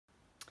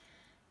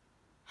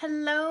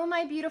Hello,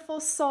 my beautiful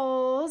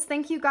souls.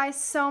 Thank you guys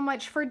so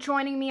much for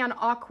joining me on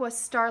Aqua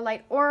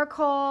Starlight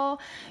Oracle.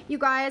 You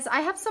guys,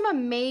 I have some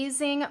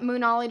amazing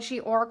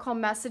Moonology Oracle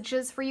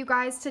messages for you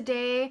guys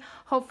today.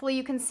 Hopefully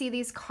you can see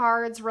these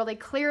cards really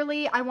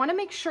clearly. I want to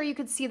make sure you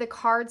can see the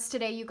cards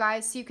today, you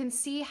guys, so you can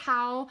see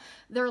how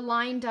they're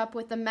lined up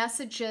with the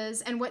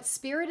messages and what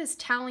Spirit is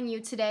telling you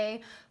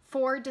today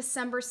for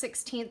December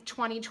 16th,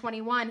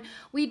 2021.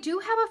 We do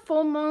have a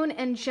full moon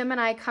in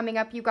Gemini coming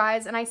up, you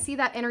guys, and I see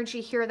that energy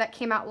here that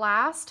came out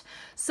last.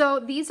 So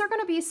these are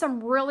going to be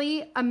some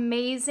really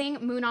amazing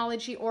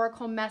Moonology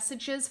Oracle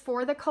messages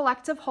for the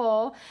collective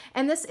whole,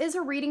 and this is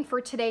a reading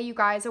for today, you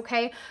guys,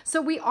 okay?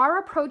 So we are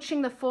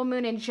approaching the full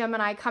moon in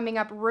Gemini coming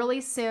up really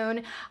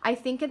soon. I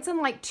think it's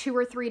in like 2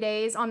 or 3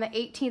 days on the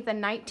 18th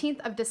and 19th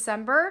of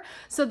December.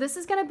 So this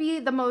is going to be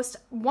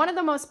one of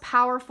the most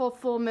powerful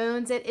full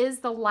moons. It is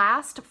the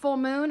last full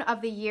moon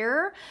of the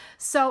year,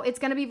 so it's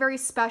going to be very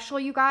special,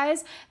 you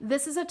guys.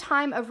 This is a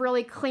time of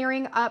really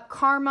clearing up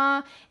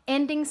karma,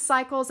 ending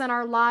cycles in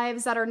our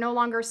lives that are no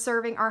longer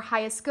serving our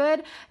highest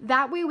good.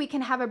 That way we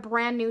can have a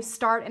brand new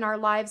start in our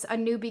lives, a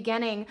new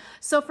beginning.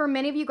 So for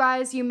many of you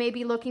guys, you may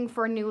be looking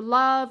for a new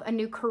love, a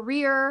new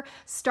career,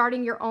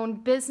 starting your own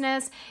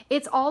business.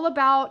 It's all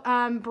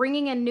about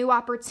bringing in new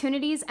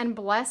opportunities and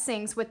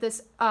blessings with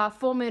this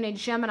full moon in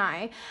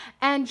Gemini.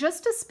 And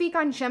just to speak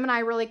on Gemini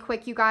really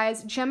quick, you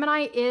guys,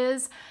 Gemini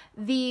is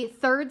the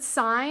third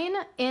sign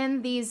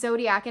in the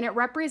zodiac, and it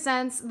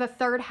represents the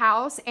third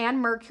house and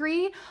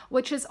Mercury,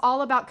 which is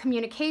all about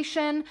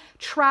communication,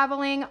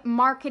 traveling,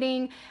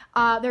 marketing.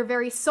 They're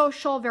very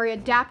social, very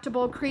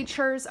adaptable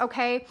creatures,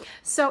 okay?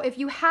 So if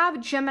you have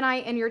Gemini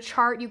in your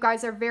chart, you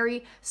guys are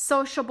very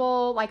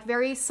sociable, like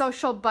very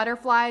social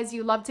butterflies.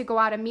 You love to go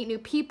out and meet new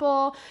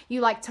people.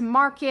 You like to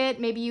market.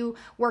 Maybe you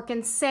work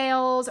in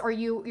sales, or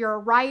you're a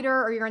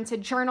writer, or you're into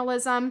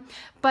journalism.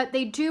 But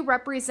they do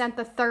represent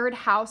the third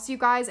house, you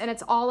guys, and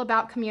it's all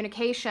about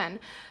communication.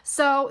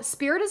 So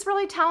Spirit is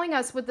really telling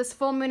us with this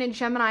full moon in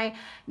Gemini,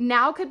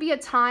 now could be a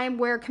time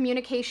where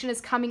communication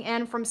is coming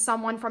in from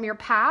someone from your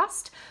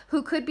past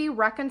who could be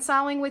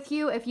reconciling with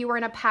you if you were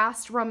in a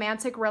past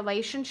romantic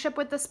relationship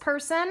with this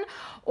person.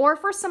 Or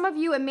for some of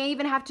you, it may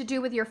even have to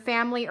do with your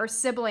family or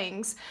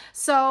siblings.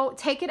 So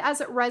take it as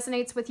it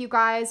resonates with you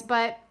guys,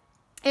 but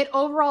it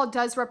overall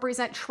does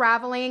represent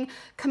traveling,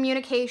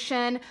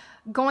 communication,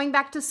 going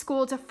back to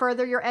school to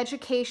further your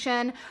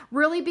education,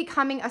 really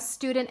becoming a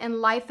student in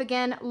life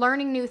again,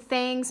 learning new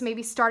things,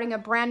 maybe starting a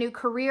brand new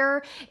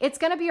career. It's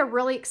going to be a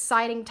really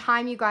exciting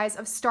time, you guys,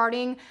 of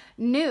starting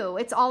new.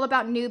 It's all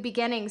about new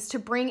beginnings to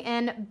bring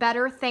in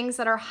better things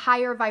that are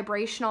higher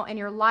vibrational in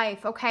your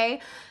life,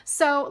 okay?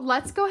 So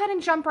let's go ahead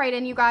and jump right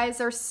in, you guys.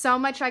 There's so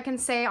much I can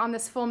say on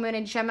this full moon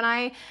in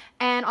Gemini,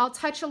 and I'll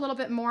touch a little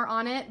bit more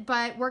on it,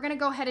 but we're going to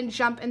go ahead and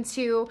jump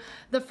into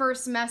the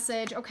first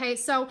message, okay?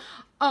 So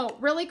oh,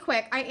 really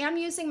quick, I am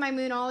using my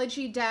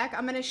Moonology deck.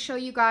 I'm going to show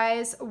you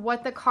guys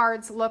what the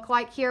cards look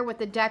like here, what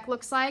the deck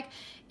looks like.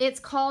 It's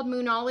called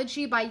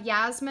Moonology by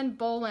Yasmin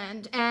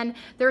Boland, and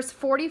there's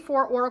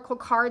 44 oracle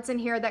cards in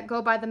here that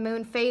go by the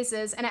moon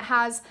phases, and it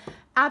has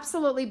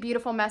absolutely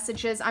beautiful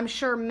messages. I'm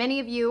sure many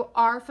of you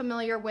are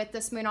familiar with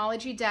this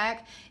Moonology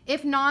deck.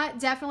 If not,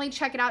 definitely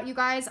check it out, you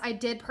guys. I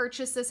did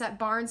purchase this at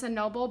Barnes &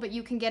 Noble, but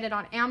you can get it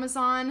on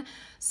Amazon.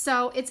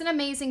 So it's an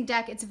amazing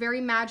deck. It's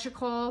very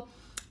magical.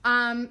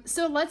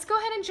 So let's go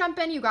ahead and jump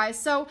in, you guys.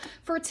 So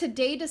for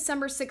today,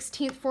 December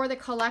 16th, for the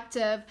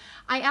collective,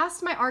 I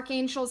asked my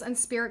archangels and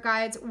spirit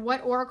guides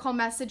what oracle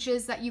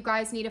messages that you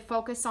guys need to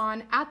focus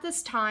on at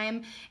this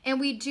time. And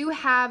we do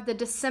have the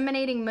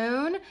disseminating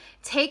moon.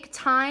 Take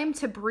time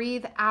to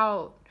breathe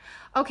out.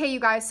 Okay, you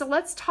guys, so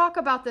let's talk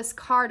about this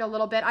card a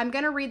little bit. I'm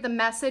going to read the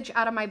message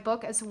out of my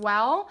book as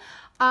well.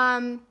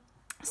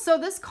 So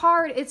this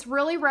card, it's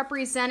really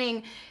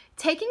representing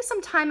taking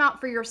some time out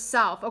for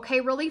yourself,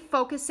 okay? Really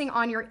focusing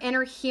on your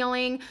inner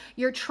healing,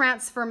 your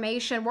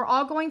transformation. We're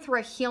all going through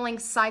a healing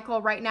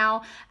cycle right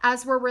now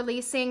as we're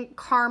releasing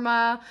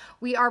karma.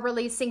 We are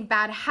releasing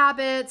bad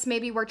habits.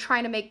 Maybe we're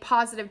trying to make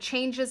positive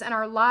changes in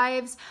our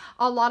lives.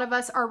 A lot of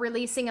us are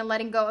releasing and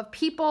letting go of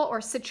people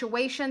or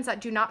situations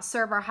that do not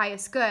serve our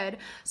highest good.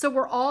 So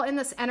we're all in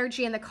this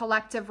energy in the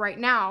collective right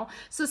now.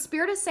 So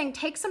Spirit is saying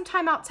take some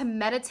time out to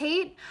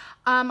meditate.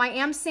 I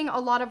am seeing a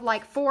lot of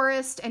like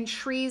forest and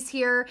trees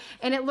here,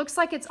 and it looks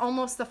like it's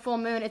almost the full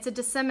moon. It's a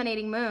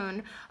disseminating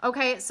moon.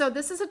 Okay, so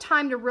this is a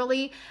time to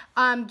really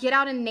get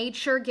out in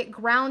nature, get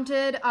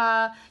grounded,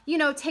 you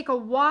know, take a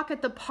walk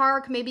at the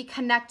park, maybe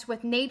connect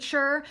with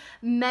nature,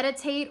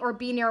 meditate, or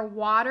be near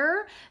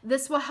water.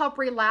 This will help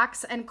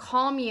relax and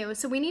calm you.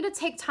 So we need to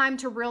take time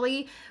to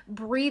really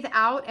breathe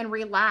out and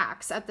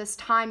relax at this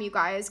time, you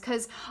guys,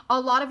 because a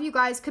lot of you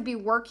guys could be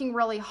working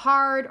really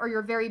hard, or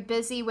you're very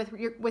busy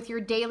with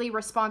your daily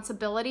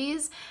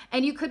responsibilities,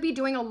 and you could be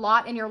doing a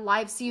lot in your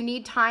life, so you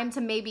need time to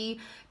maybe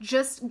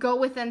just go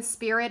within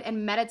spirit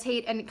and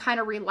meditate and kind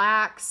of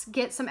relax,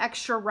 get some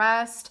extra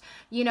rest,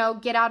 you know,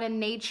 get out in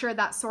nature,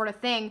 that sort of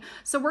thing.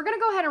 So we're gonna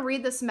go ahead and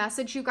read this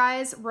message, you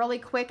guys, really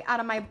quick out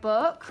of my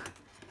book,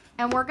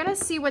 And we're going to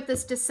see what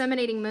this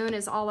disseminating moon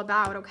is all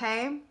about,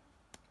 okay?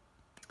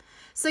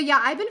 So yeah,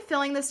 I've been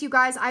feeling this, you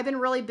guys. I've been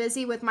really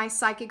busy with my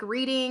psychic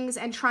readings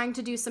and trying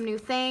to do some new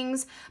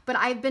things, but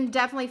I've been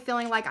definitely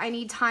feeling like I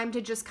need time to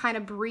just kind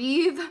of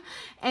breathe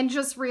and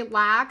just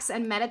relax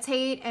and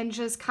meditate and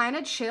just kind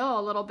of chill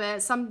a little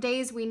bit. Some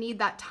days we need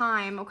that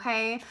time,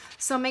 okay?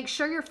 So make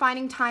sure you're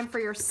finding time for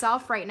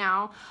yourself right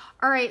now.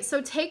 All right, so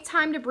take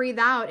time to breathe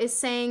out is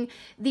saying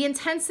the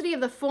intensity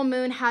of the full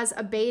moon has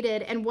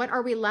abated, and what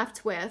are we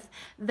left with?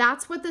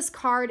 That's what this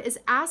card is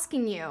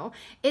asking you.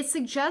 It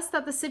suggests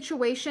that the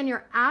situation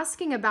you're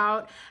asking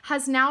about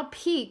has now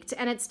peaked,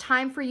 and it's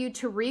time for you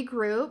to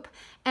regroup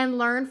and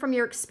learn from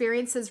your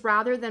experiences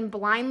rather than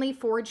blindly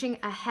forging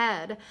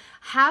ahead.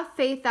 Have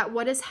faith that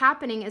what is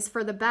happening is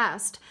for the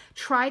best.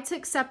 Try to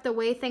accept the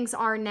way things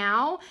are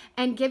now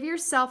and give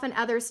yourself and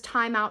others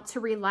time out to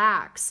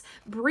relax.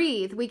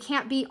 Breathe. We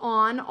can't be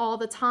on all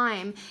the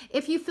time.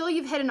 If you feel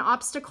you've hit an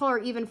obstacle or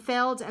even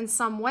failed in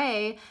some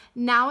way,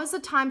 now is the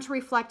time to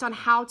reflect on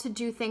how to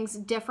do things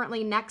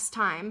differently next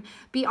time.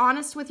 Be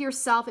honest with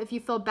yourself if you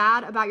feel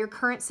bad about your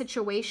current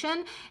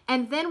situation,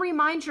 and then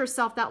remind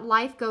yourself that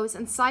life goes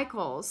in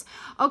cycles.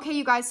 Okay,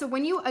 you guys, so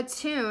when you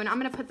attune, I'm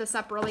going to put this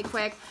up really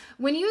quick.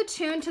 When you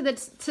attune to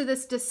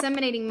this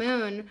disseminating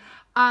moon,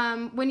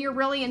 when you're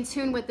really in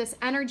tune with this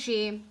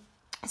energy,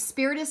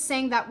 Spirit is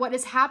saying that what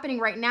is happening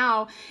right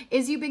now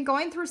is you've been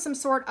going through some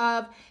sort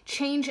of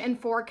change in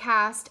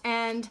forecast,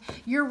 and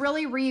you're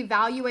really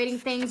reevaluating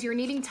things. You're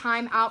needing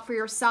time out for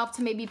yourself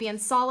to maybe be in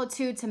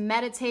solitude, to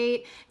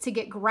meditate, to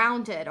get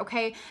grounded,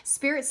 okay?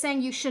 Spirit's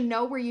saying you should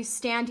know where you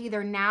stand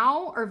either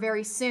now or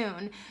very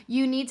soon.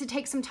 You need to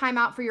take some time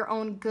out for your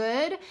own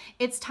good.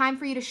 It's time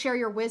for you to share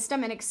your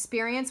wisdom and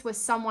experience with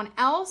someone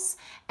else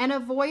and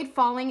avoid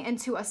falling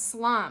into a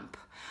slump.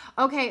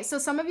 Okay, so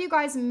some of you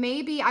guys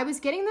maybe, I was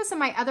getting this in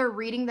my other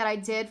reading that I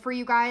did for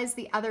you guys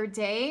the other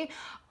day.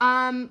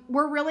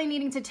 We're really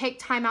needing to take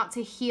time out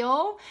to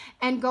heal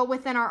and go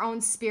within our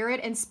own spirit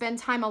and spend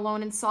time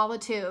alone in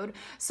solitude.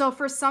 So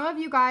for some of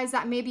you guys,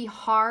 that may be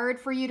hard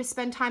for you to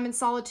spend time in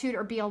solitude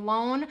or be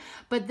alone,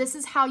 but this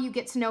is how you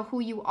get to know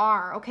who you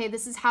are, okay?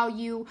 This is how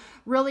you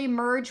really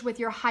merge with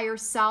your higher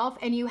self,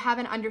 and you have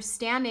an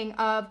understanding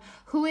of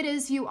who it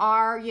is you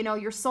are, you know,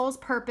 your soul's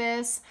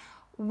purpose,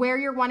 where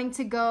you're wanting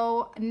to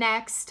go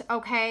next,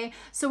 okay?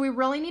 So we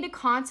really need to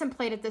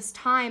contemplate at this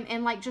time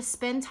and like just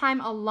spend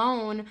time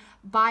alone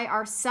by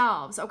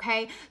ourselves,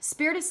 okay?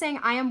 Spirit is saying,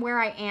 I am where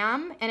I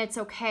am, and it's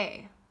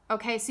okay.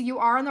 Okay, so you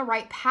are on the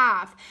right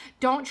path.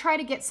 Don't try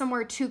to get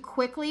somewhere too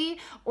quickly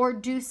or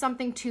do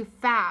something too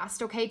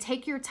fast, okay?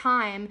 Take your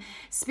time.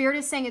 Spirit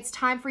is saying it's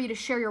time for you to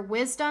share your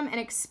wisdom and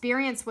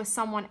experience with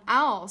someone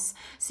else.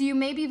 So you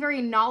may be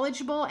very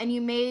knowledgeable, and you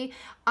may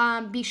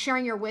be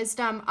sharing your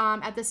wisdom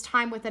at this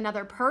time with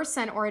another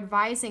person or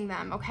advising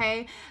them,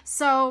 okay?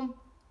 So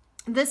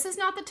this is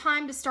not the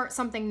time to start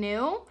something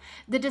new.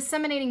 The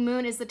disseminating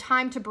moon is the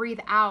time to breathe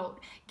out.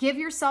 Give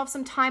yourself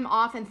some time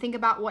off and think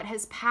about what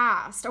has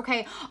passed.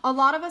 Okay, a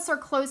lot of us are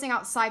closing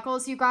out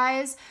cycles, you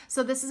guys.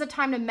 So this is a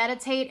time to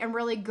meditate and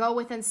really go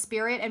within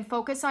spirit and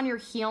focus on your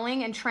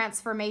healing and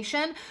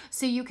transformation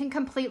so you can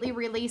completely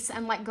release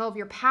and let go of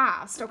your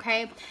past,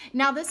 okay?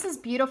 Now this is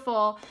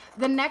beautiful.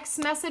 The next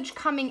message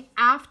coming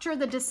after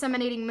the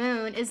disseminating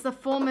moon is the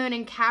full moon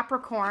in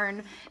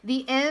Capricorn.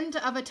 The end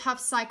of a tough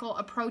cycle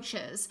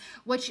approaches,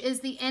 which is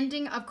the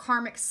ending of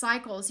karmic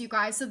cycles, you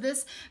guys. So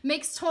this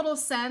makes total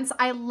sense.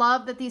 I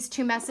love that these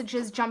two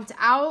messages jumped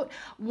out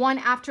one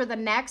after the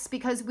next,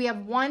 because we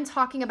have one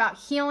talking about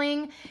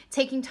healing,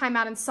 taking time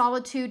out in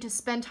solitude to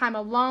spend time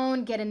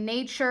alone, get in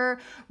nature,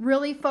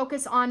 really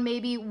focus on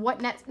maybe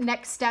what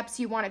next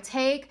steps you want to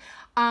take,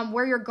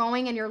 where you're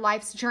going in your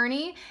life's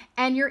journey,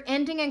 and you're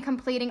ending and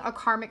completing a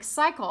karmic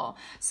cycle.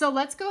 So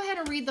let's go ahead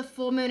and read the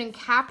full moon in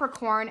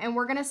Capricorn, and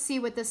we're going to see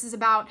what this is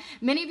about.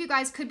 Many of you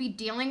guys could be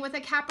dealing with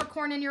a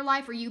Capricorn in your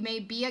life, or you may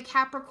be a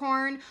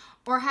Capricorn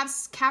or have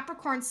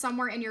Capricorn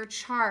somewhere in your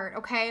chart,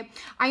 okay?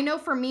 I know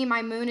for me,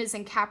 my moon is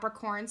in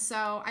Capricorn,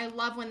 so I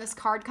love when this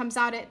card comes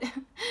out.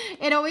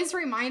 It always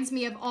reminds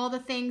me of all the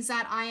things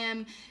that I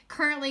am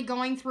currently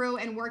going through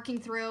and working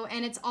through,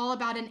 and it's all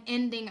about an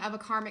ending of a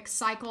karmic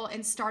cycle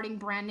and starting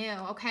brand new,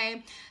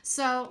 okay?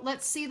 So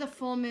let's see the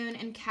full moon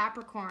in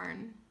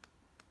Capricorn.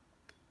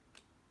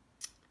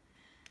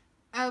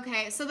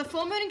 Okay, so the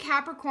full moon in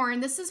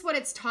Capricorn, this is what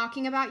it's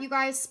talking about, you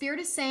guys. Spirit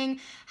is saying,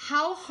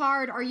 how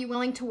hard are you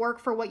willing to work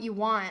for what you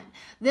want?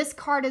 This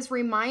card is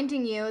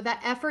reminding you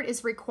that effort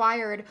is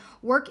required.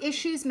 Work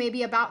issues may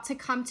be about to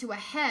come to a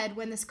head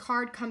when this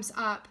card comes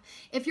up.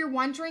 If you're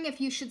wondering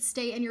if you should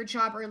stay in your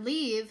job or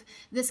leave,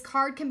 this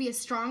card can be a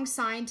strong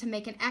sign to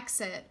make an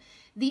exit.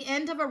 The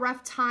end of a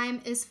rough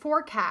time is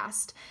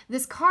forecast.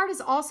 This card is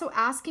also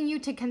asking you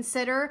to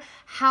consider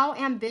how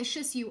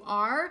ambitious you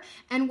are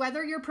and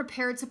whether you're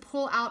prepared to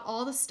pull out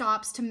all the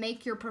stops to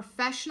make your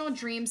professional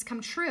dreams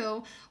come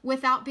true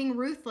without being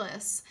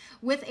ruthless.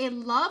 With a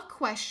love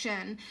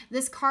question,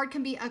 this card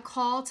can be a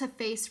call to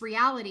face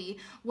reality.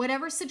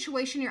 Whatever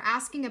situation you're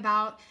asking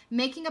about,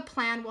 making a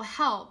plan will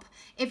help.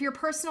 If your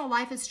personal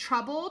life is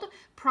troubled,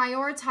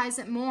 Prioritize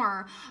it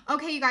more.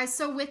 Okay, you guys,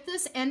 so with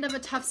this end of a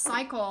tough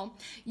cycle,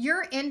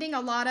 you're ending a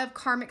lot of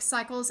karmic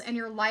cycles in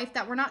your life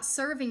that were not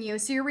serving you.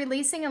 So you're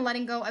releasing and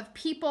letting go of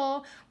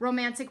people,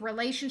 romantic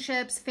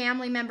relationships,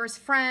 family members,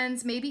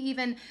 friends, maybe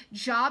even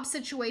job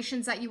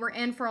situations that you were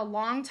in for a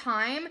long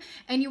time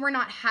and you were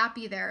not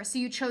happy there. So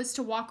you chose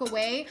to walk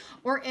away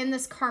or end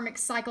this karmic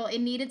cycle. It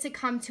needed to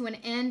come to an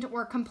end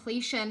or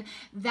completion.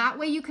 That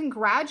way you can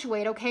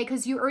graduate, okay?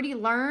 Because you already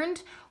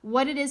learned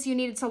what it is you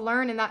needed to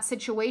learn in that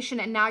situation,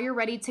 and now you're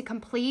ready to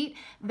complete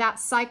that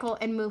cycle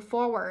and move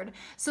forward.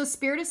 So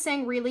Spirit is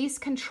saying release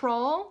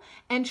control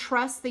and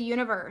trust the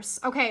universe.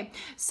 Okay,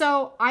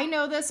 so I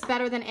know this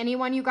better than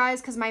anyone, you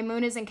guys, because my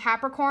moon is in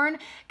Capricorn.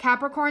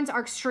 Capricorns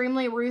are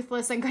extremely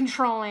ruthless and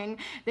controlling.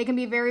 They can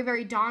be very,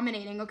 very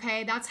dominating,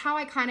 okay? That's how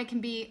I kind of can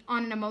be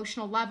on an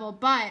emotional level,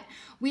 but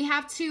we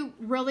have to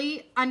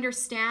really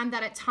understand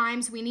that at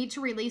times we need to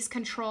release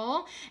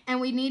control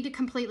and we need to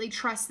completely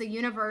trust the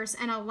universe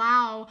and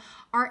allow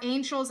our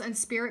angels and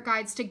spirit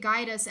guides to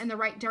guide us in the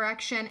right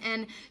direction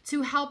and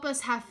to help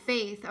us have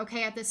faith,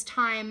 okay, at this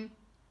time,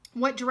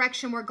 what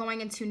direction we're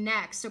going into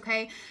next,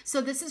 okay? So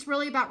this is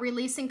really about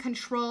releasing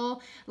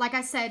control. Like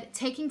I said,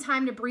 taking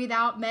time to breathe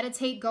out,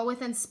 meditate, go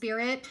within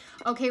spirit,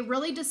 okay?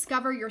 Really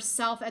discover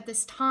yourself at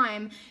this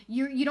time.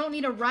 You don't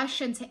need to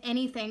rush into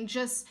anything.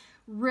 Just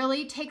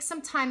really take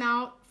some time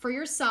out for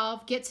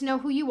yourself, get to know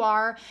who you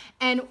are,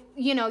 and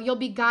you'll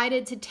be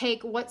guided to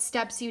take what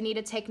steps you need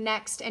to take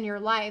next in your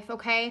life,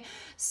 okay?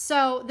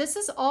 So this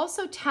is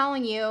also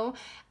telling you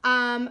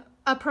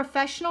a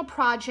professional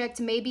project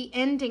may be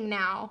ending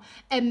now.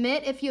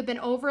 Admit if you've been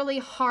overly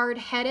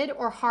hard-headed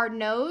or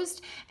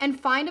hard-nosed, and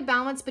find a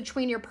balance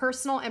between your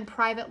personal and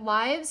private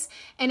lives.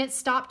 And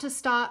it's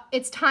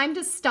time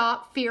to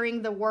stop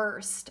fearing the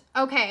worst.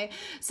 Okay,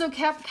 so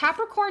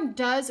Capricorn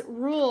does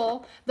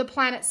rule the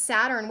planet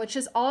Saturn, which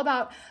is all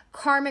about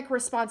karmic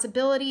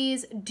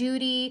responsibilities,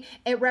 duty.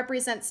 It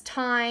represents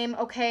time,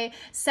 okay?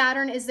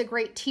 Saturn is the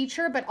great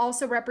teacher, but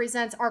also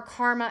represents our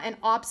karma and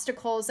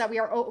obstacles that we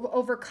are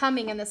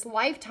overcoming in this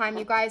lifetime,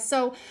 you guys.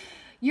 So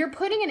you're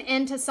putting an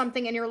end to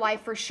something in your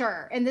life for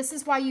sure. And this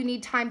is why you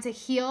need time to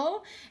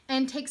heal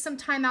and take some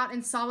time out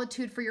in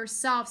solitude for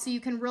yourself so you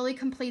can really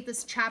complete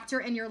this chapter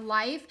in your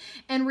life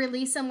and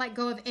release and let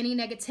go of any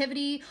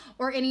negativity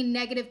or any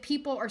negative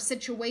people or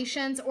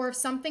situations, or if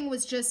something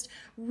was just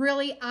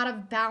really out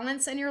of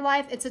balance in your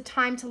life, it's a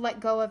time to let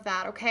go of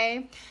that,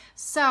 okay?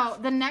 So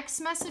the next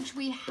message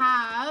we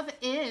have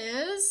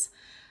is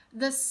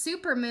the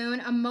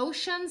supermoon.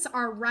 Emotions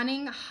are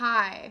running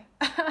high.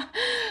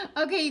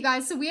 Okay, you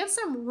guys, so we have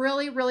some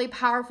really, really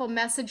powerful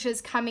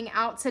messages coming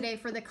out today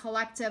for the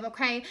collective,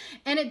 okay?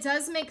 And it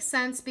does make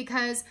sense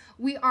because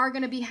we are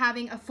going to be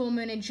having a full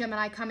moon in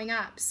Gemini coming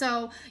up.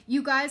 So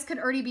you guys could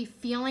already be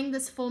feeling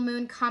this full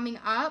moon coming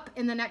up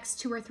in the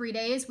next 2 or 3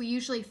 days. We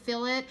usually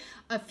feel it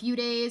a few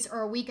days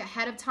or a week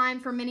ahead of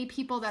time for many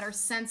people that are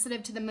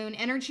sensitive to the moon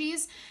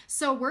energies.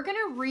 So we're going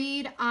to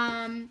read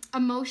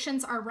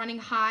emotions are running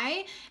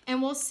high,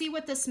 and we'll see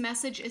what this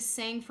message is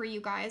saying for you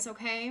guys,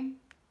 okay?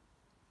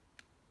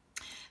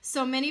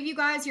 So many of you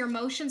guys, your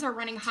emotions are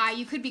running high.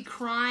 You could be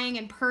crying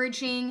and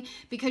purging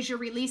because you're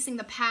releasing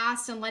the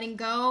past and letting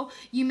go.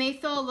 You may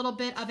feel a little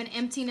bit of an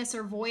emptiness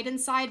or void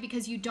inside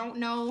because you don't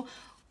know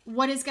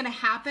what is going to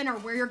happen or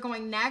where you're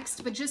going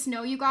next. But just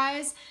know, you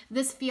guys,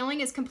 this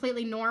feeling is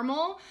completely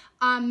normal.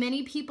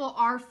 Many people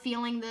are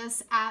feeling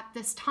this at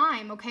this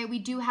time, okay? We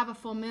do have a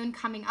full moon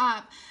coming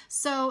up.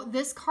 So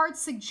this card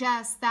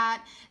suggests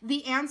that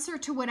the answer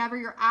to whatever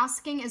you're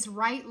asking is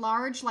right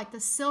large, like the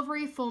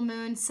silvery full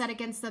moon set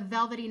against the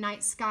velvety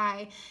night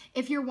sky.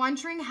 If you're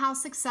wondering how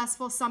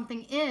successful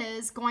something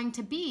is going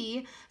to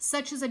be,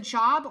 such as a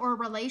job or a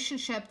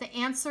relationship, the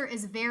answer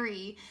is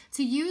very.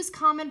 To use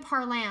common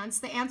parlance,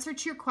 the answer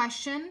to your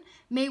question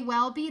may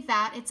well be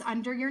that it's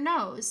under your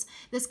nose.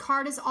 This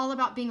card is all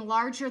about being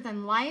larger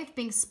than life,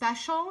 being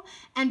special,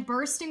 and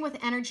bursting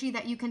with energy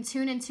that you can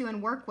tune into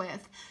and work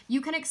with.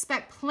 You can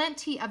expect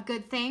plenty of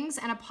good things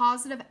and a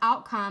positive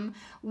outcome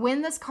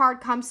when this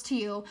card comes to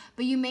you,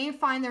 but you may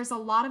find there's a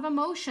lot of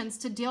emotions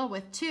to deal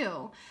with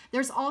too.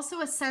 There's also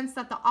a sense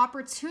that the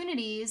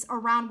opportunities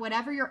around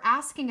whatever you're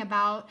asking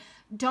about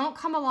don't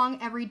come along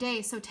every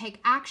day, so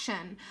take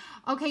action.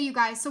 Okay, you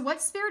guys, so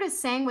what Spirit is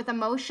saying with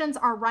emotions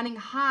are running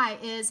high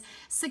is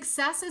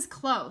success is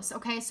close,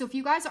 okay? So if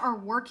you guys are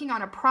working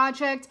on a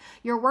project,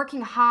 you're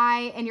working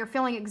high and you're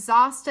feeling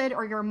exhausted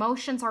or your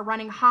emotions are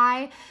running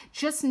high,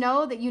 just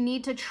know that you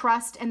need to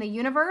trust in the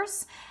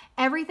universe.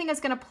 Everything is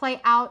going to play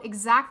out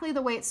exactly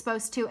the way it's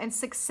supposed to, and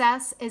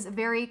success is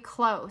very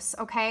close,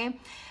 okay?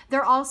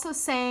 They're also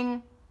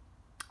saying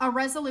a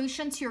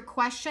resolution to your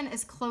question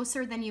is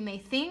closer than you may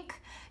think.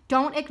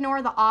 Don't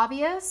ignore the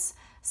obvious.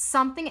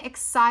 Something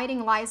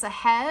exciting lies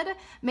ahead.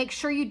 Make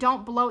sure you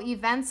don't blow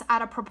events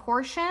out of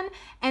proportion,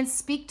 and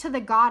speak to the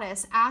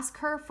goddess. Ask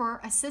her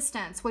for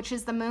assistance, which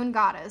is the moon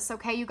goddess.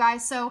 Okay, you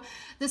guys? So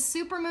the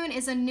supermoon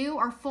is a new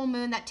or full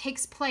moon that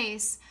takes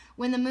place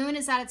when the moon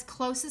is at its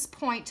closest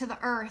point to the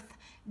earth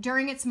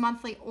during its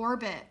monthly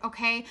orbit,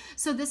 okay?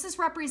 So this is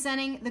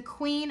representing the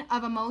queen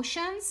of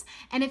emotions.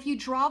 And if you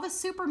draw the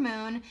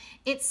supermoon,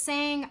 it's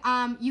saying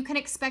you can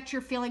expect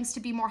your feelings to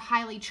be more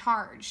highly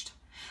charged.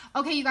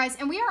 Okay, you guys,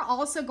 and we are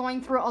also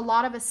going through a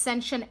lot of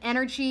ascension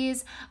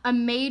energies. A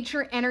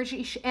major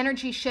energy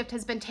shift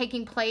has been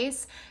taking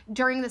place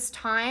during this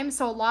time.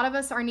 So a lot of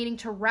us are needing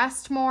to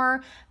rest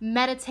more,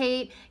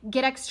 meditate,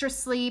 get extra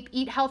sleep,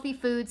 eat healthy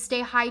food,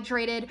 stay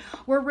hydrated.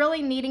 We're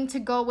really needing to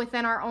go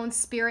within our own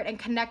spirit and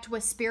connect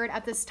with spirit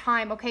at this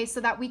time, okay,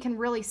 so that we can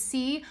really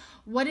see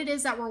what it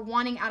is that we're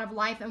wanting out of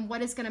life and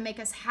what is going to make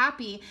us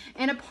happy.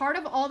 And a part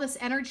of all this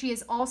energy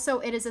is also,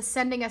 it is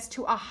ascending us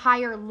to a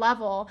higher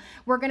level.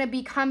 We're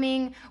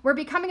becoming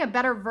a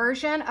better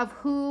version of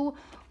who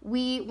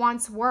we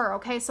once were,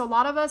 okay? So a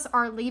lot of us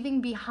are leaving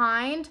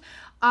behind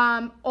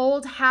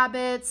old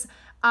habits,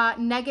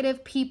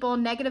 negative people,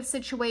 negative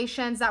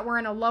situations that were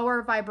in a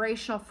lower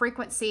vibrational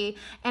frequency.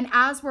 And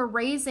as we're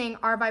raising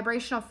our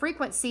vibrational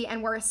frequency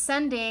and we're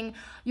ascending,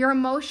 your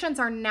emotions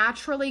are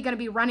naturally going to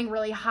be running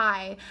really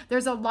high.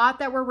 There's a lot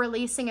that we're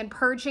releasing and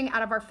purging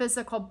out of our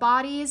physical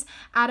bodies,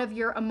 out of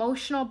your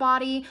emotional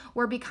body.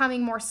 We're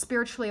becoming more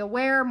spiritually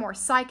aware, more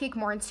psychic,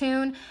 more in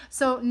tune.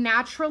 So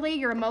naturally,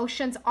 your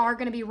emotions are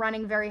going to be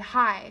running very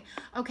high.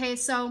 Okay,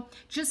 so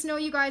just know,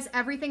 you guys,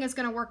 everything is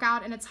going to work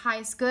out in its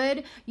highest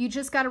good. You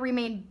just got to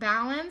remain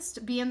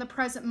balanced, be in the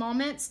present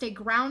moment, stay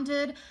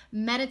grounded,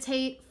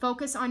 meditate,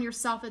 focus on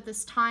yourself at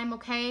this time,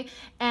 okay?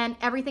 And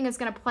everything is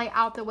going to play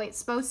out the way it's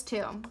supposed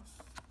to.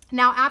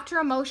 Now, after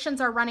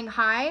emotions are running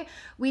high,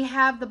 we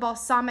have the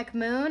balsamic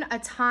moon, a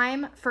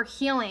time for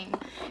healing.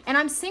 And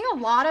I'm seeing a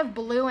lot of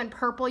blue and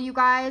purple, you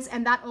guys,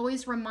 and that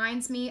always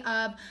reminds me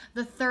of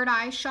the third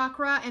eye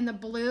chakra, and the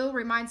blue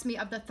reminds me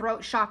of the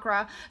throat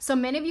chakra. So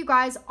many of you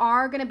guys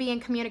are going to be in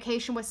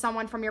communication with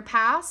someone from your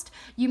past.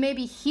 You may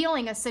be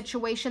healing a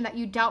situation that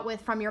you dealt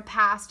with from your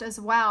past as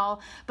well,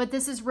 but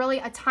this is really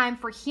a time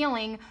for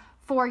healing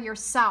for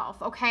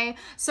yourself, okay?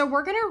 So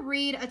we're going to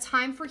read A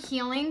Time for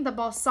Healing, the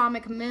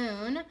balsamic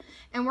moon,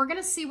 and we're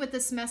going to see what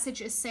this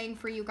message is saying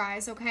for you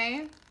guys,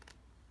 okay?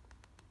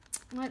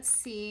 Let's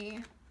see.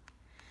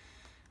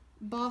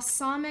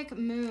 Balsamic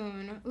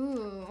moon.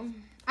 Ooh.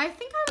 I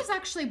think I was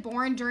actually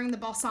born during the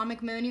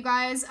balsamic moon, you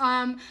guys.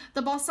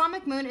 The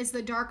balsamic moon is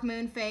the dark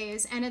moon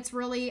phase, and it's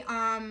really,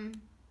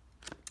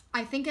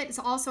 I think it's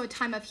also a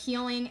time of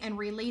healing and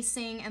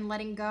releasing and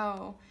letting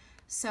go.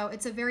 So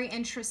it's a very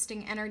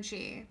interesting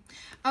energy.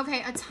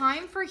 Okay, a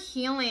time for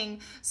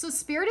healing. So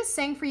Spirit is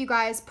saying for you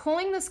guys,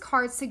 pulling this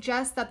card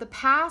suggests that the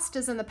past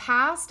is in the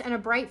past and a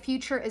bright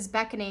future is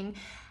beckoning.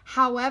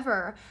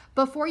 However,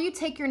 before you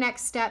take your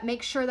next step,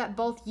 make sure that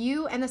both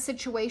you and the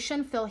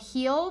situation feel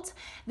healed.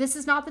 This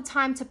is not the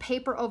time to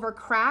paper over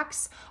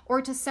cracks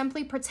or to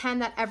simply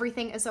pretend that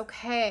everything is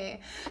okay.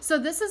 So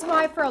this is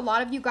why for a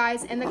lot of you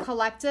guys in the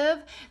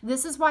collective,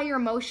 this is why your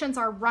emotions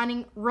are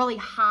running really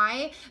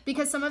high,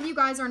 because some of you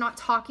guys are not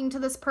talking to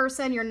this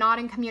person, you're not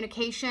in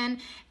communication,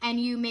 and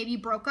you maybe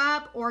broke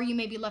up or you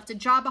maybe left a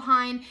job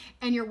behind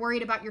and you're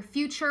worried about your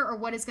future or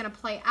what is going to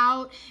play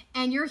out,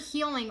 and you're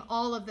healing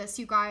all of this,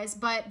 you guys,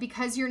 but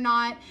because you're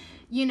not,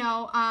 you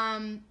know,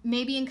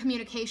 maybe in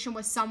communication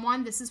with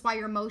someone, this is why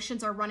your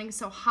emotions are running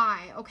so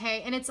high,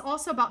 okay? And it's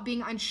also about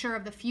being unsure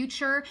of the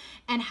future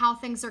and how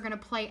things are going to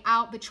play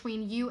out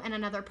between you and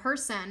another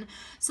person.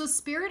 So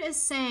Spirit is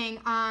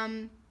saying,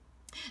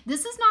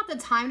 this is not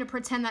the time to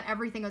pretend that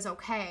everything is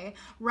okay.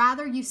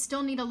 Rather, you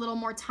still need a little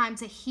more time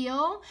to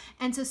heal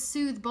and to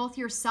soothe both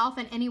yourself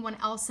and anyone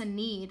else in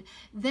need.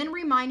 Then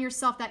remind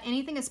yourself that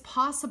anything is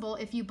possible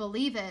if you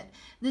believe it.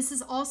 This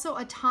is also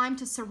a time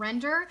to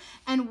surrender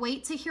and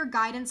wait to hear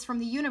guidance from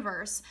the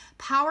universe.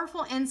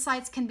 Powerful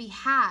insights can be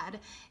had.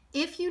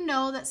 If you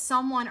know that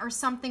someone or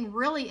something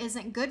really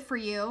isn't good for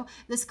you,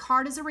 this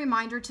card is a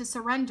reminder to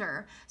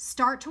surrender.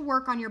 Start to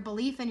work on your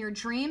belief and your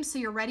dreams so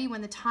you're ready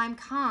when the time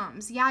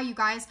comes. Yeah, you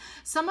guys,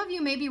 some of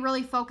you may be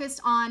really focused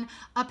on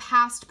a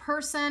past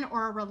person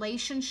or a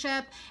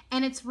relationship,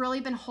 and it's really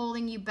been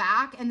holding you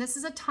back. And this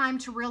is a time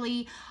to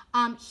really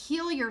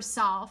heal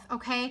yourself,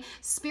 okay?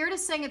 Spirit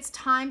is saying it's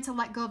time to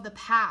let go of the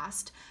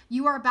past.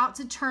 You are about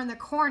to turn the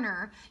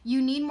corner.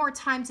 You need more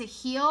time to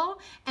heal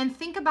and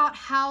think about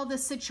how the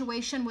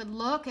situation would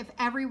look if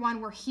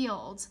everyone were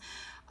healed.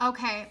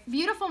 Okay,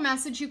 beautiful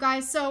message, you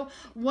guys. So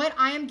what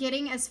I am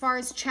getting as far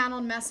as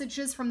channeled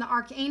messages from the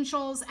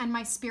archangels and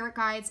my spirit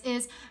guides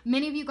is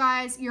many of you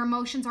guys, your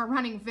emotions are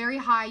running very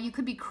high. You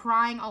could be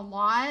crying a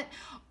lot,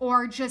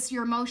 or just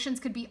your emotions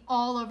could be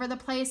all over the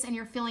place and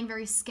you're feeling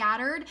very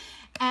scattered.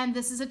 And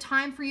this is a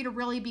time for you to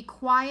really be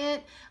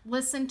quiet,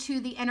 listen to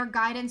the inner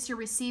guidance you're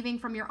receiving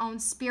from your own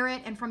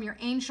spirit and from your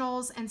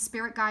angels and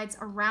spirit guides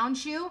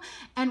around you,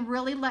 and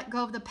really let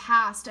go of the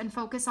past and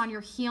focus on your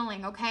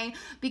healing, okay?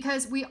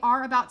 Because we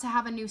are about to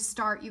have a new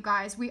start, you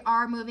guys. We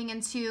are moving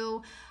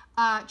into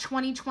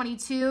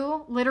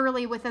 2022,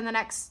 literally within the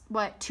next,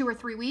 2 or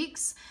 3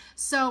 weeks.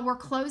 So we're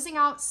closing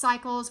out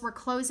cycles, we're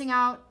closing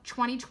out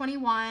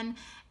 2021,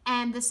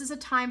 and this is a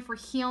time for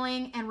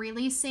healing and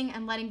releasing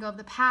and letting go of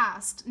the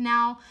past.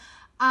 Now,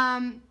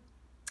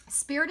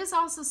 Spirit is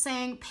also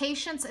saying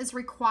patience is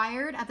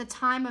required at the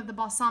time of the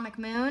balsamic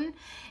moon.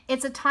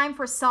 It's a time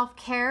for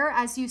self-care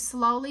as you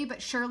slowly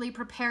but surely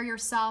prepare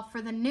yourself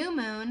for the new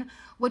moon,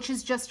 which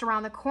is just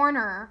around the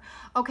corner.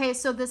 Okay,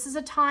 so this is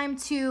a time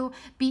to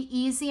be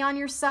easy on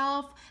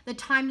yourself. The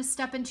time to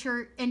step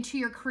into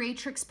your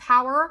creatrix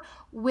power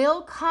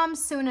will come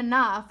soon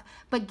enough,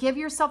 but give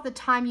yourself the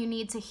time you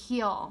need to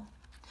heal.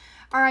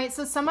 All right,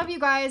 so some of you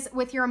guys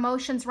with your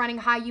emotions running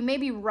high, you may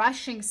be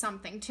rushing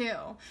something too.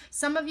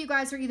 Some of you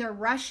guys are either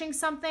rushing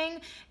something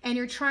and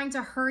you're trying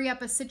to hurry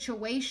up a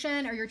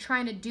situation, or you're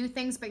trying to do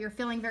things, but you're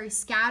feeling very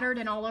scattered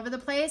and all over the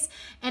place.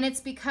 And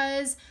it's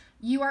because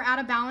you are out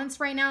of balance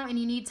right now and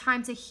you need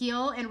time to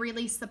heal and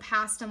release the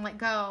past and let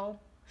go.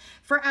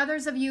 For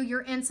others of you,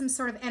 you're in some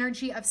sort of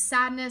energy of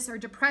sadness or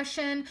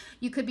depression.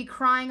 You could be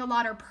crying a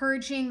lot or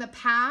purging the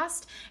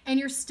past, and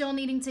you're still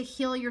needing to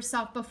heal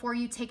yourself before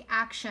you take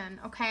action,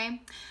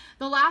 okay?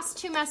 The last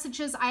two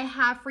messages I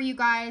have for you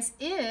guys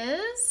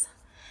is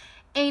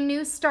a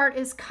new start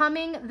is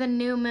coming, the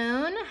new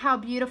moon. How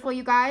beautiful,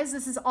 you guys.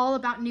 This is all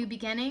about new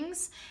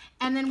beginnings.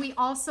 And then we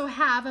also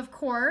have, of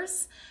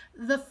course,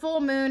 the full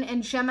moon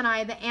in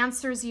Gemini. The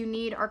answers you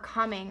need are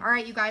coming. All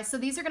right, you guys. So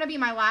these are going to be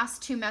my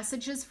last two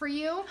messages for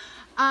you.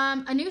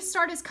 A new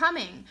start is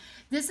coming.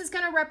 This is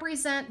going to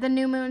represent the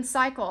new moon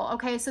cycle.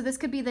 Okay, so this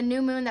could be the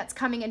new moon that's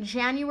coming in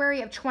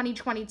January of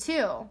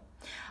 2022.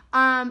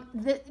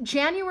 The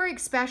January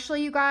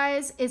especially, you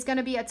guys, is going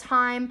to be a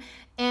time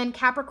in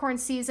Capricorn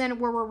season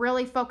where we're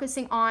really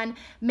focusing on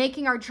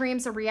making our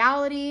dreams a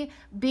reality,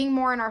 being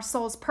more in our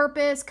soul's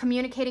purpose,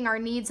 communicating our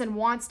needs and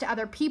wants to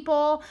other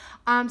people,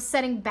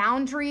 setting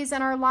boundaries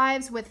in our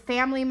lives with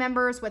family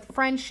members, with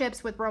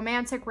friendships, with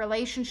romantic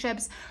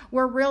relationships.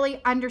 We're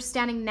really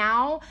understanding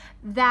now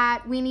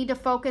that we need to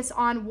focus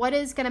on what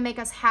is going to make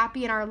us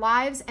happy in our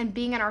lives and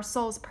being in our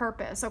soul's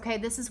purpose. Okay,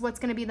 this is what's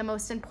going to be the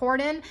most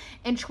important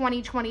in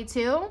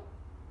 2022.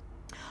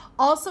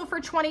 Also for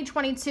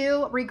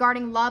 2022,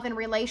 regarding love and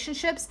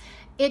relationships,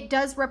 it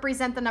does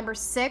represent the number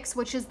 6,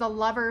 which is the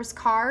Lover's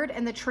card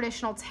in the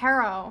traditional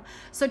tarot.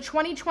 So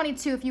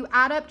 2022, if you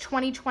add up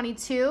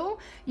 2022,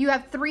 you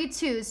have 3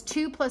 2s,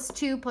 2 plus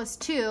 2 plus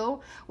 2,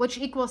 which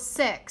equals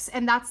 6.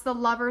 And that's the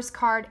Lover's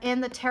card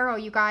in the tarot,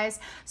 you guys.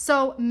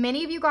 So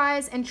many of you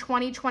guys in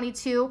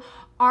 2022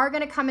 are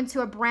going to come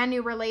into a brand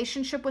new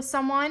relationship with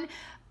someone.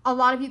 A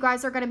lot of you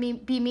guys are going to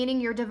be meeting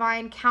your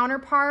divine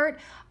counterpart,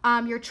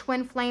 your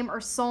twin flame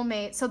or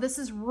soulmate. So this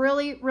is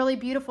really, really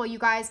beautiful, you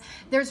guys.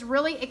 There's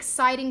really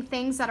exciting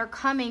things that are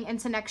coming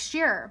into next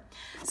year.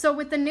 So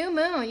with the new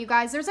moon, you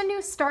guys, there's a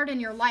new start in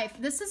your life.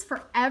 This is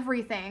for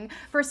everything.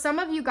 For some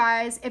of you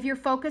guys, if you're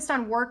focused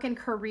on work and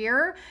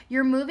career,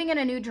 you're moving in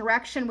a new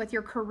direction with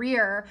your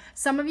career.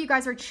 Some of you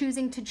guys are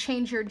choosing to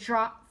change your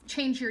job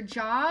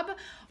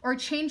or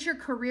change your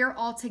career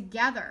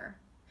altogether.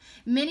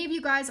 Many of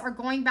you guys are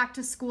going back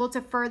to school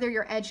to further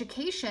your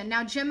education.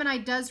 Now, Gemini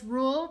does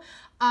rule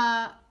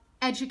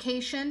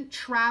education,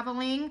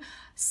 traveling,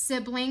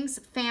 siblings,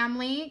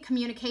 family,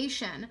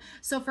 communication.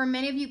 So for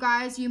many of you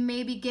guys, you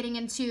may be getting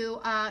into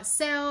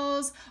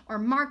sales or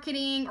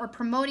marketing or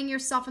promoting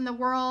yourself in the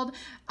world.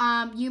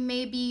 You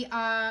may be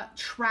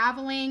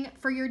traveling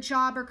for your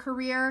job or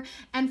career.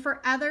 And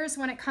for others,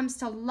 when it comes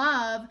to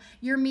love,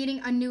 you're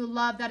meeting a new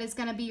love that is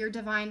going to be your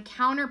divine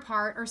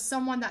counterpart or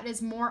someone that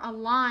is more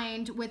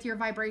aligned with your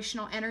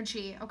vibrational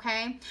energy,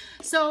 okay?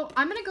 So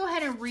I'm going to go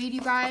ahead and read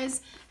you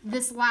guys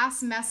this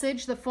last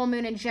message, the full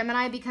moon in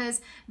Gemini,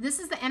 because this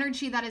is the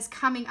energy that is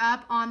coming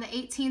up on the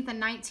 18th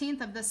and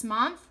 19th of this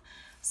month.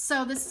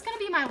 So this is going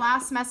to be my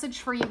last message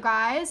for you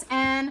guys,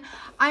 and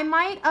I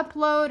might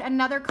upload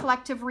another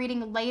collective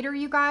reading later,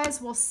 you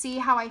guys. We'll see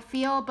how I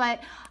feel,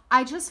 but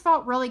I just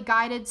felt really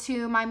guided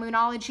to my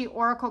Moonology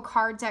Oracle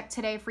card deck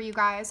today for you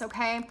guys,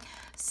 okay?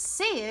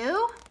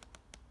 So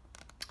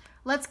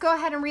let's go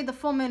ahead and read the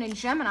full moon in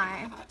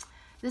Gemini.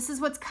 This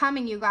is what's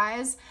coming, you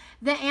guys.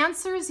 The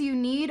answers you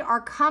need are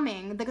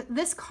coming.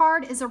 This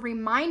card is a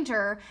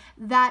reminder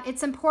that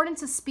it's important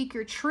to speak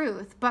your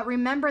truth, but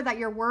remember that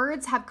your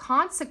words have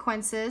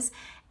consequences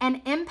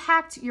and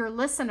impact your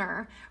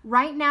listener.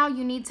 Right now,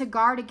 you need to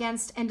guard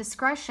against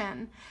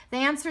indiscretion. The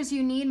answers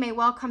you need may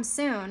well come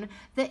soon.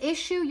 The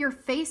issue you're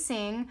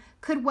facing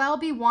could well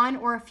be one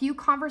or a few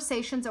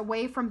conversations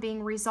away from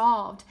being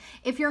resolved.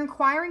 If you're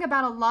inquiring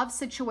about a love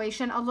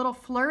situation, a little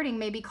flirting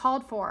may be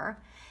called for.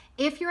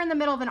 If you're in the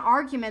middle of an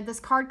argument, this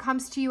card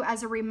comes to you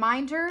as a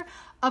reminder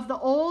of the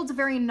old,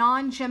 very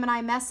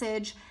non-Gemini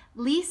message,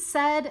 least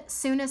said,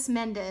 soonest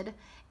mended.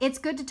 It's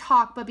good to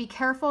talk, but be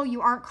careful you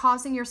aren't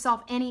causing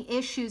yourself any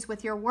issues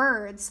with your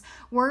words.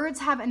 Words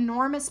have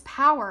enormous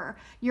power.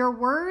 Your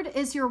word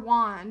is your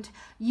wand.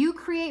 You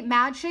create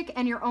magic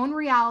and your own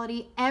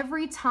reality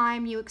every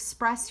time you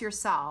express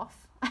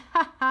yourself.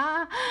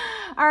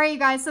 All right, you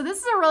guys, so this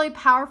is a really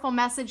powerful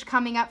message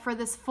coming up for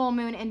this full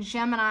moon in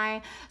Gemini.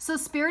 So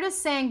Spirit is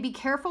saying, be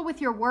careful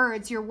with your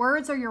words. Your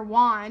words are your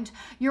wand.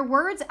 Your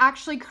words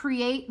actually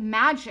create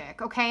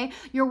magic, okay?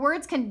 Your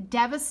words can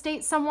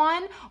devastate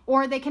someone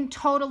or they can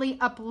totally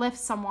uplift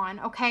someone,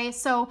 okay?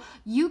 So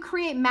you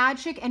create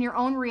magic in your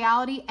own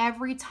reality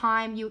every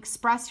time you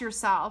express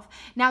yourself.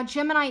 Now,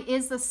 Gemini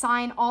is the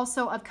sign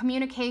also of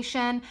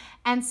communication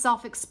and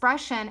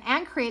self-expression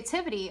and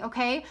creativity,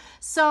 okay?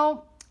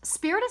 So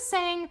Spirit is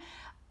saying,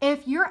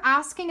 if you're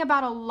asking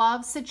about a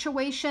love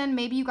situation,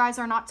 maybe you guys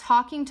are not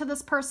talking to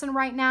this person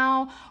right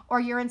now, or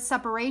you're in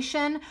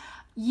separation,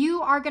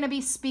 you are going to be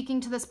speaking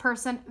to this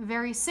person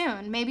very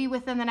soon, maybe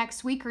within the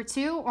next week or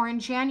two, or in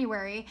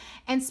January.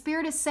 And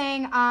Spirit is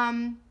saying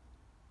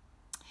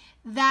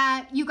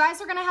that you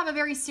guys are going to have a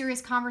very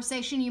serious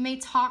conversation. You may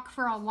talk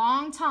for a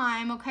long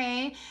time,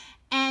 okay?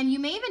 And you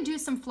may even do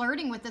some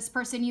flirting with this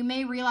person. You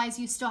may realize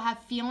you still have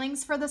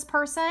feelings for this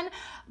person.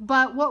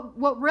 But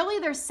what really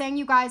they're saying,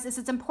 you guys, is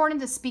it's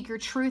important to speak your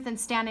truth and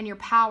stand in your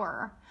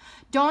power.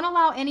 Don't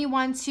allow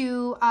anyone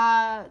to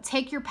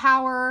take your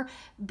power,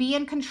 be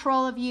in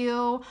control of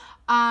you,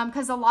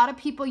 because a lot of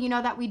people, you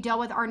know, that we deal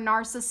with are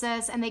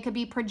narcissists, and they could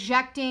be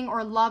projecting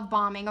or love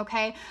bombing,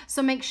 okay?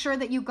 So make sure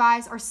that you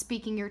guys are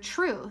speaking your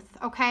truth,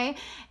 okay?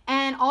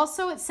 And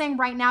also it's saying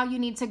right now you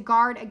need to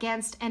guard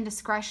against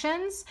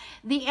indiscretions.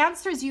 The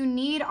answers you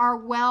need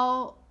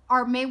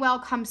may well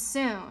come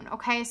soon,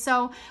 okay?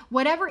 So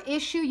whatever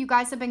issue you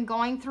guys have been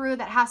going through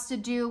that has to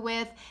do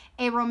with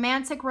a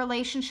romantic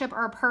relationship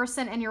or a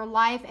person in your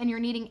life and you're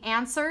needing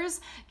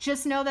answers,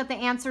 just know that the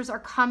answers are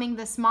coming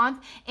this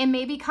month. It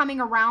may be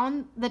coming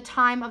around the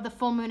time of the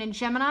full moon in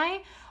Gemini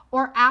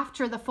or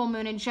after the full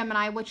moon in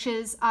Gemini, which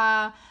is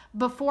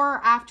before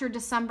or after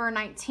December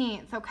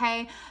 19th,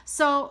 okay?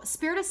 So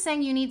Spirit is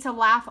saying you need to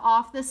laugh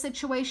off this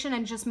situation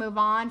and just move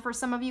on for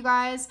some of you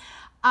guys.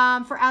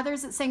 For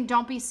others, it's saying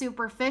don't be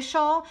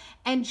superficial,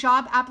 and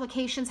job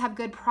applications have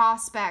good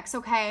prospects,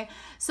 okay?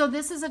 So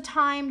this is a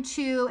time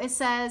to, it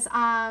says,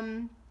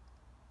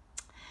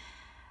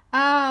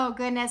 oh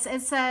goodness,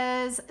 it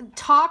says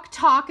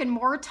talk and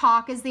more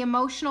talk as the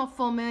emotional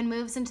full moon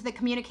moves into the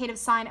communicative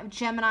sign of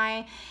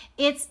Gemini.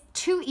 It's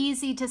too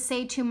easy to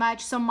say too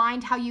much, so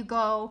mind how you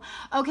go.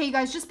 Okay, you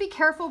guys, just be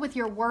careful with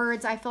your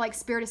words, I feel like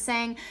Spirit is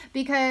saying,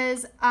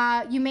 because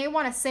you may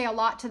want to say a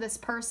lot to this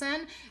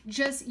person.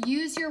 Just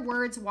use your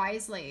words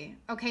wisely,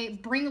 okay?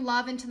 Bring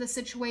love into the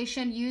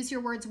situation. Use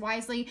your words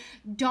wisely.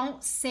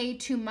 Don't say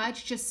too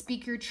much. Just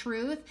speak your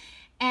truth.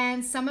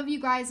 And some of you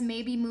guys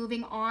may be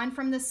moving on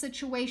from this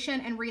situation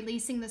and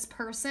releasing this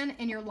person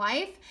in your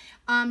life.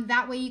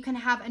 That way you can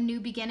have a new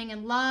beginning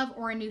in love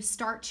or a new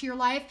start to your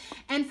life.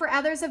 And for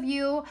others of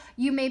you,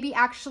 you may be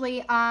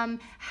actually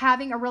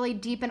having a really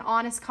deep and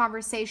honest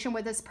conversation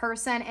with this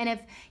person. And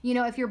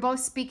if you're both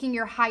speaking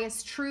your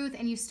highest truth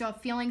and you still have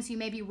feelings, you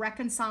may be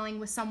reconciling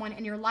with someone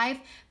in your life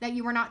that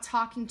you were not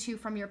talking to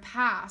from your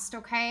past,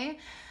 okay?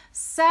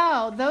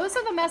 So those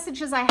are the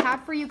messages I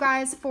have for you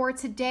guys for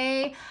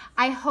today.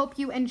 I hope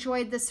you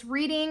enjoyed this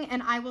reading,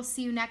 and I will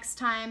see you next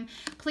time.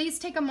 Please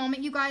take a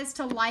moment, you guys,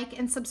 to like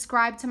and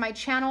subscribe to my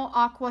channel,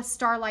 Aqua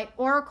Starlight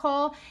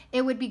Oracle.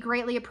 It would be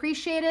greatly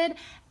appreciated.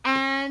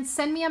 And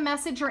send me a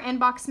message or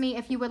inbox me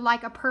if you would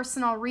like a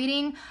personal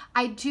reading.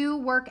 I do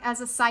work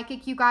as a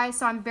psychic, you guys,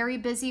 so I'm very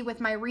busy with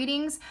my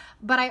readings,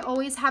 but I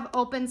always have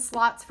open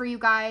slots for you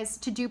guys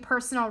to do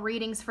personal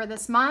readings for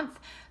this month.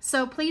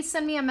 So please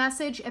send me a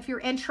message if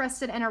you're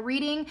interested in a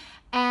reading,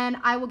 and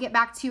I will get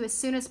back to you as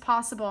soon as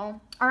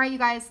possible. All right, you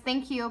guys,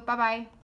 thank you. Bye-bye.